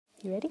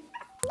You ready?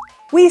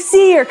 We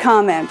see your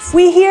comments,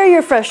 we hear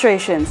your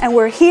frustrations, and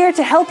we're here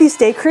to help you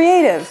stay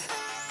creative.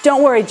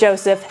 Don't worry,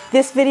 Joseph,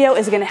 this video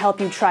is gonna help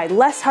you try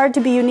less hard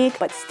to be unique,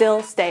 but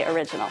still stay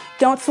original.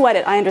 Don't sweat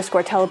it,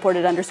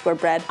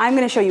 I_teleported_bread. I'm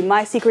gonna show you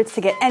my secrets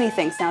to get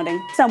anything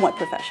sounding somewhat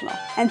professional.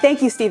 And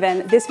thank you,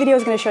 Steven. This video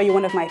is gonna show you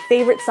one of my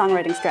favorite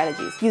songwriting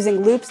strategies,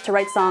 using loops to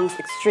write songs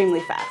extremely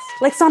fast.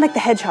 Like Sonic the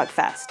Hedgehog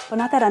fast, but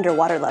not that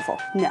underwater level.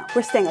 No,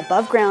 we're staying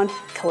above ground,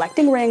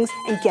 collecting rings,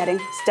 and getting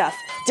stuff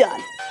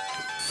done.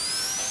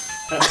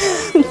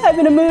 I'm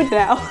in a mood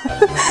now.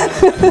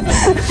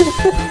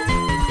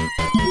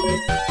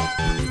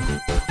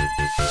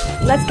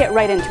 Let's get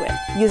right into it,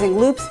 using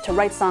loops to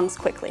write songs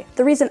quickly.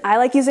 The reason I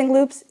like using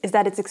loops is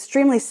that it's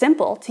extremely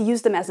simple to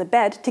use them as a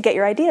bed to get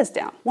your ideas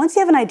down. Once you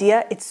have an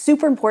idea, it's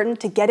super important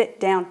to get it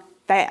down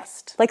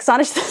fast. Like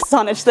Sonic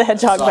the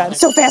Hedgehog bed.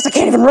 So fast I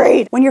can't even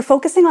read! When you're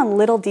focusing on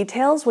little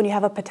details when you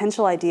have a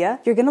potential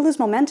idea, you're gonna lose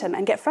momentum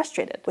and get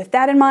frustrated. With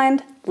that in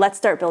mind, let's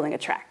start building a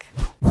track.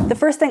 The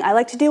first thing I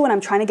like to do when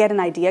I'm trying to get an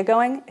idea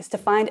going is to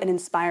find an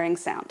inspiring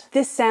sound.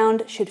 This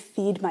sound should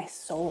feed my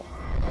soul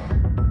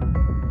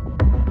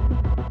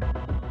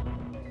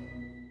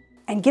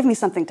and give me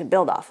something to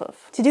build off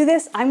of. To do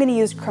this, I'm gonna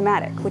use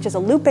Chromatic, which is a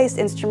loop-based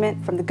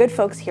instrument from the good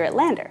folks here at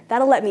LANDR.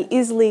 That'll let me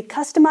easily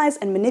customize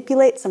and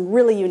manipulate some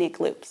really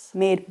unique loops,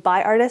 made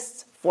by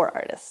artists for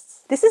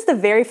artists. This is the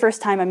very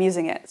first time I'm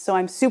using it, so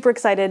I'm super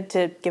excited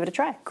to give it a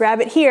try. Grab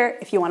it here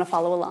if you wanna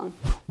follow along.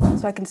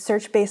 So I can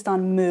search based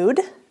on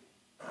mood.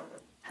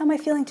 How am I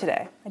feeling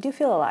today? I do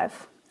feel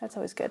alive. That's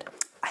always good.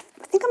 I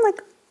think I'm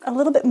like a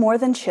little bit more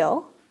than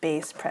chill.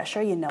 Bass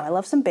pressure, you know I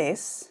love some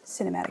bass.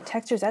 Cinematic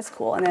textures, that's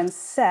cool. And then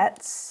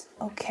sets,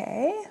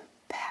 okay.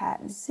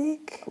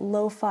 Patzik,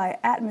 Lo-Fi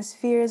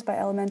Atmospheres by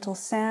Elemental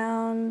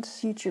Sound,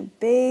 Future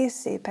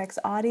Bass, Apex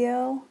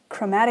Audio.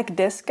 Chromatic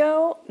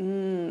Disco,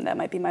 that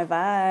might be my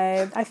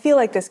vibe. I feel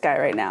like this guy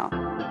right now.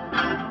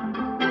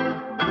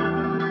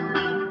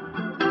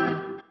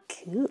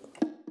 Cool.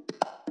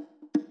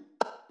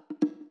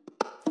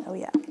 Oh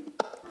yeah.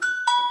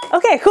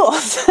 Okay, cool.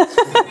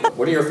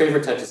 What are your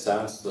favorite types of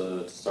sounds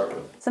to start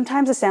with?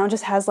 Sometimes a sound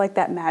just has like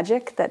that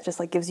magic that just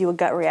like gives you a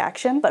gut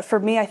reaction. But for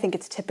me, I think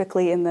it's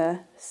typically in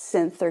the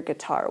synth or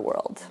guitar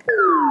world.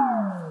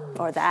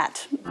 Or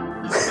that. It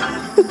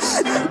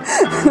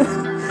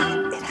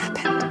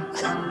happened.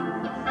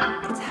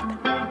 It's happened.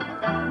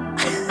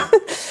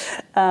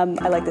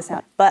 I like the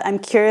sound. But I'm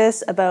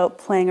curious about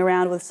playing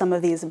around with some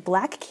of these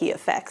black key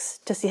effects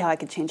to see how I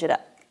could change it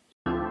up.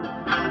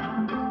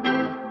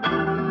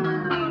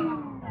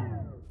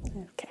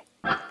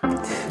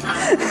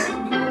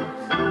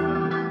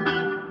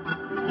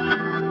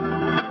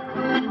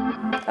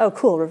 Oh,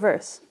 cool,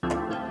 reverse.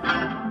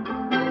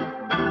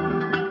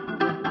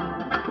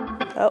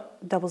 Oh,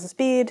 doubles the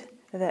speed.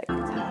 That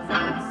gets half of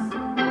this.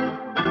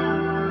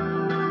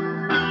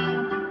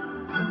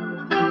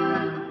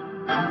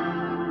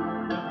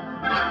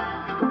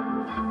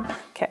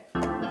 Okay.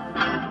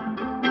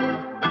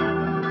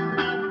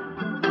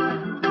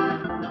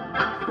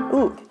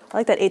 Ooh, I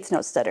like that 8th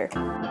note stutter.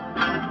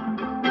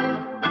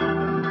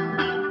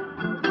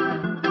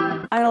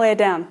 I'm gonna lay it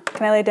down.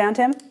 Can I lay it down,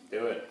 Tim?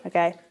 Do it.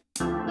 Okay.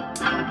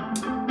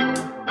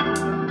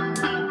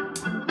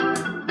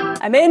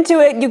 I'm into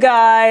it, you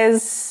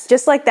guys.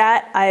 Just like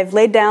that, I've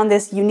laid down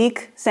this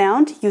unique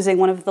sound using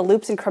one of the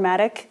loops in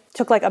Chromatic.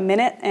 Took like a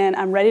minute and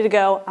I'm ready to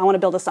go. I wanna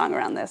build a song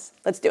around this.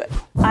 Let's do it.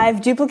 I've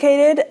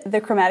duplicated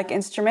the Chromatic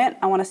instrument.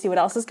 I wanna see what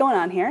else is going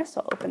on here,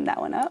 so I'll open that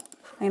one up.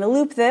 I'm gonna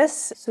loop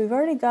this. So we've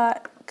already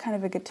got kind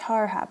of a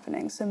guitar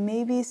happening, so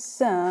maybe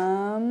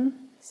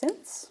some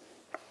synths?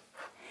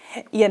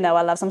 You know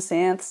I love some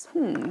synths.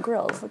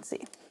 Grills, let's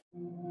see.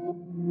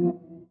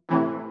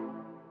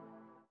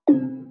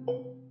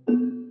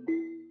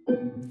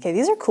 Okay,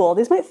 these are cool,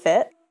 these might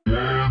fit.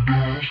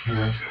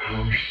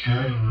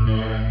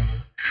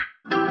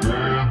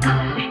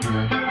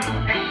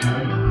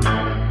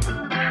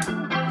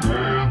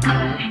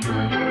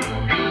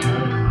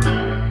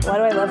 Why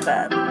do I love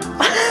that?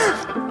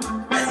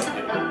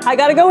 I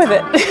gotta go with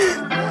it.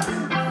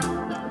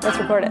 Let's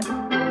record it.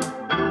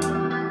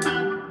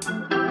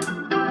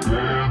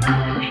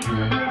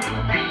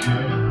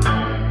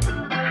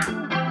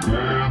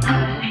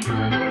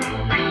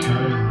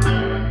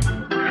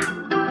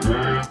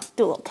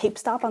 Do a little tape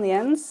stop on the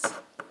ends.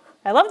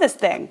 I love this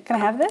thing. Can I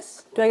have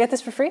this? Do I get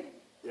this for free?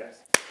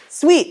 Yes.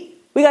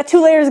 Sweet. We got 2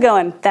 layers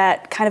going.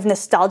 That kind of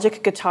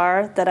nostalgic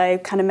guitar that I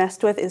kind of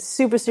messed with is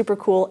super, super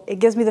cool. It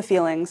gives me the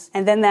feelings.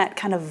 And then that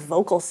kind of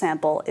vocal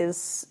sample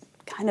is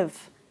kind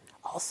of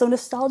also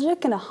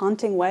nostalgic in a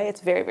haunting way.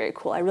 It's very, very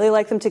cool. I really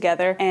like them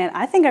together. And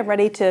I think I'm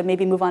ready to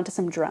maybe move on to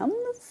some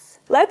drums.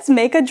 Let's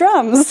make a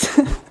drums.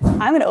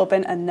 I'm gonna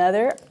open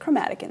another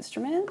Chromatic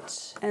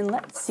instrument and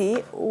let's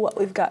see what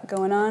we've got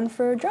going on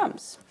for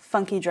drums.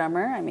 Funky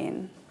drummer, I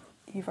mean,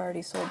 you've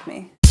already sold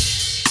me.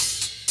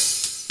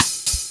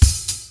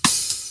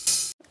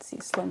 Let's see,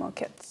 slow-mo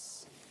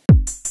kits.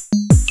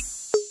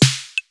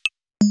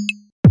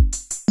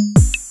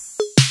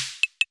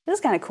 This is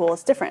kind of cool,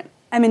 it's different.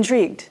 I'm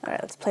intrigued. All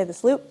right, let's play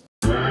this loop.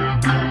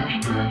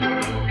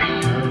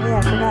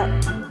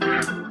 that.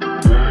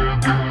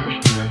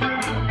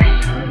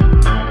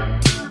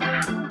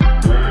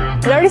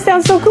 It already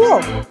sounds so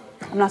cool.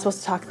 I'm not supposed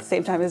to talk at the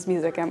same time as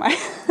music, am I?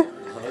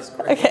 Oh, that's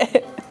great.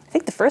 Okay. I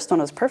think the first one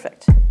was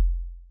perfect.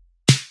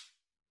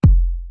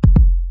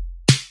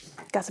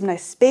 Got some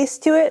nice space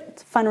to it.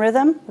 It's a fun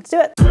rhythm. Let's do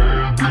it.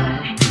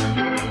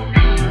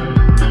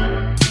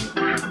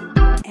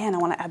 And I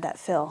want to add that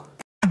fill.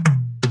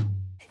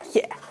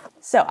 Yeah.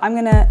 So I'm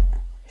going to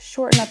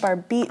shorten up our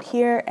beat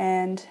here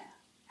and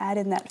add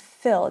in that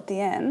fill at the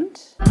end.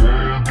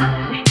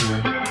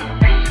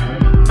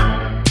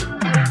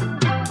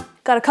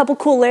 Got a couple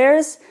cool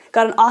layers,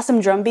 got an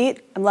awesome drum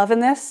beat. I'm loving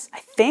this. I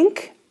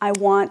think I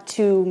want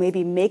to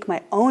maybe make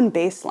my own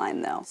bass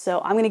line though.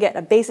 So I'm gonna get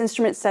a bass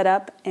instrument set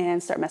up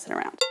and start messing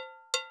around.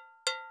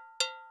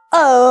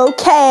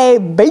 Okay,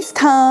 bass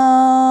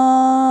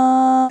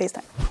time. Bass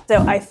time. So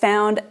I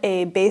found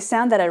a bass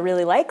sound that I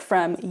really like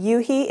from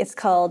Yuhi. It's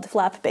called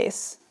flap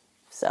bass.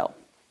 So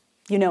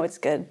you know it's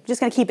good. Just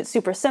gonna keep it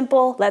super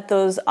simple. Let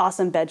those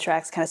awesome bed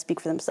tracks kind of speak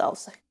for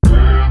themselves.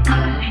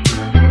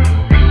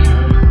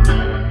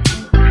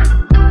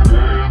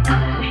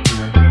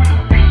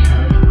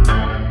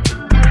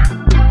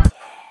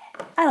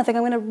 I don't think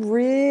I'm gonna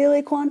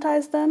really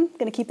quantize them. I'm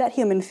gonna keep that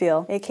human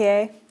feel,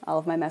 AKA all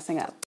of my messing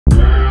up.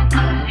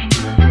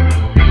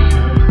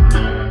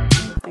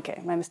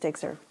 Okay, my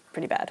mistakes are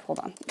pretty bad, hold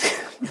on.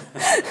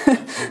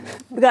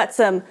 We got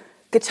some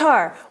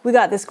guitar, we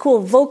got this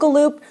cool vocal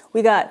loop,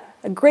 we got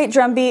a great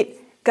drum beat,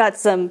 got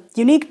some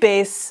unique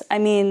bass. I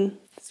mean,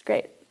 it's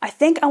great. I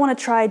think I wanna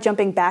try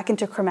jumping back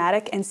into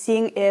Chromatic and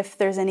seeing if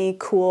there's any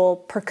cool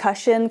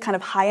percussion, kind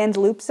of high-end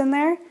loops in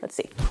there. Let's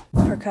see.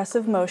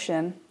 Percussive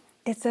motion.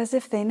 It's as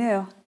if they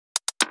knew.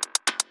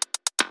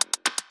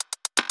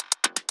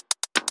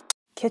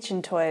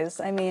 Kitchen toys,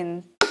 I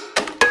mean.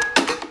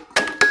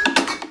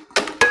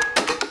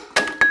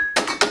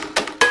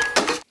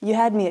 You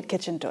had me at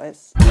kitchen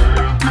toys. Ooh,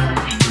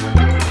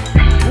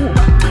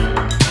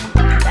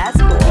 that's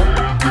cool.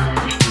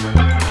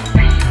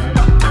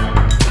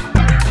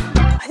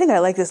 I think I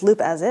like this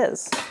loop as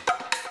is.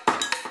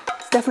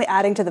 It's definitely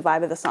adding to the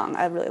vibe of the song.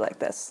 I really like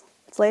this.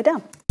 Let's lay it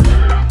down.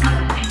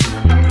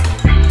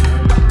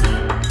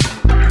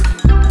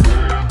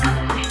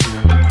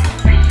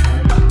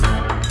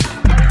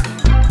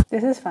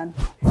 This is fun.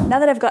 Now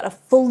that I've got a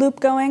full loop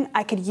going,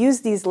 I could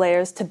use these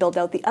layers to build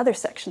out the other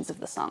sections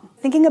of the song.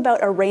 Thinking about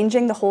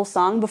arranging the whole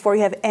song before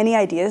you have any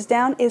ideas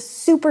down is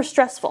super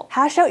stressful.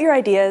 Hash out your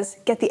ideas,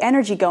 get the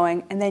energy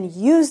going, and then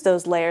use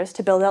those layers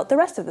to build out the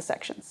rest of the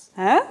sections.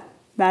 Huh?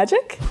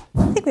 Magic?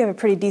 I think we have a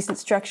pretty decent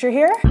structure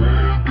here. All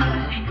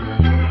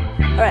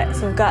right,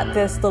 so we've got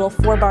this little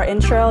 4-bar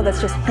intro that's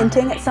just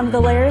hinting at some of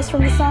the layers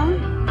from the song,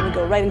 and we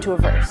go right into a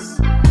verse.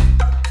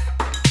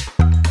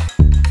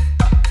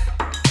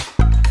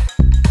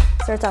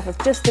 Starts off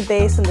with just the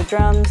bass and the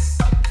drums.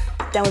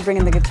 Then we bring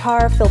in the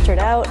guitar, filtered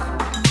out.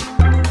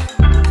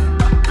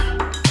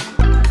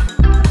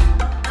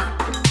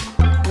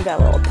 We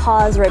got a little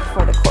pause right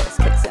before the chorus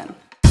kicks in.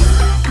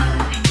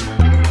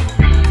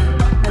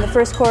 In the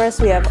first chorus,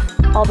 we have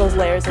all those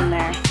layers in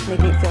there,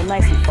 making it feel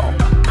nice and full.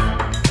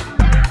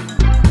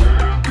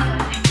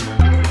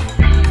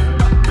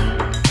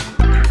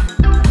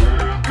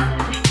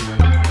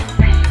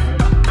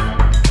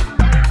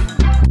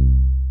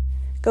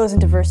 Goes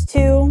into verse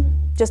 2,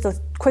 just a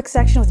quick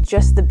section with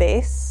just the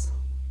bass,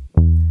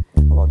 a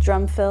little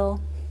drum fill.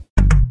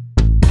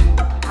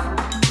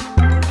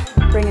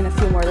 Bring in a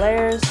few more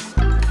layers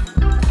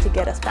to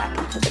get us back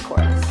into the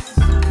chorus.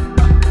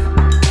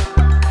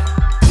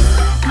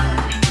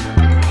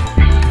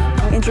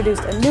 We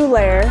introduced a new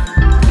layer,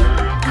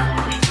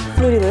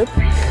 fluty loop.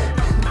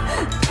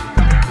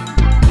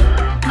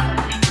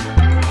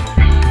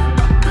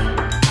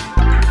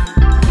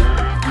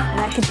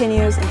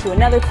 Continues into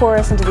another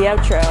chorus, into the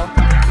outro.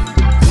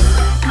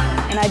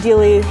 And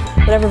ideally,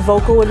 whatever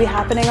vocal would be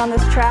happening on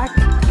this track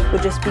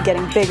would just be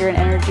getting bigger in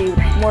energy,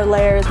 more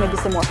layers, maybe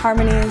some more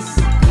harmonies.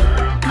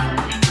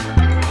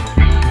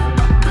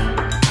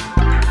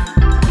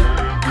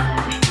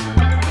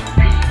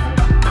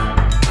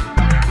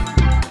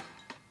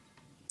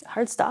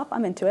 Hard stop,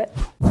 I'm into it.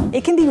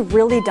 It can be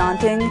really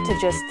daunting to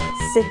just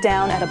sit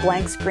down at a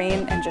blank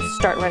screen and just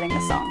start writing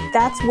a song.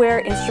 That's where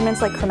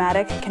instruments like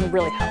Chromatic can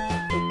really help.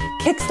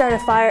 Kickstart a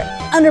fire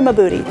under my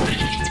booty.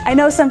 I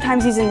know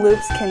sometimes using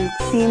loops can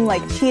seem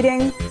like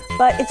cheating,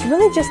 but it's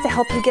really just to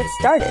help you get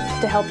started,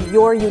 to help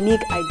your unique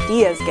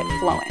ideas get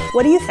flowing.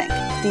 What do you think?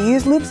 Do you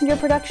use loops in your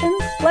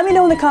productions? Let me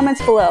know in the comments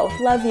below.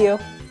 Love you.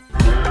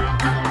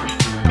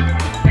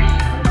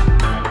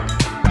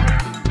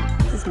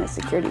 This is my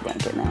security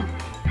blanket now.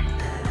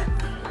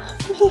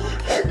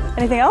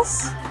 Anything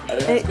else? I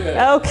think that's good.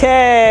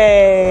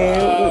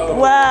 Okay.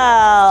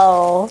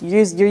 Wow.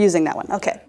 You're using that one. Okay.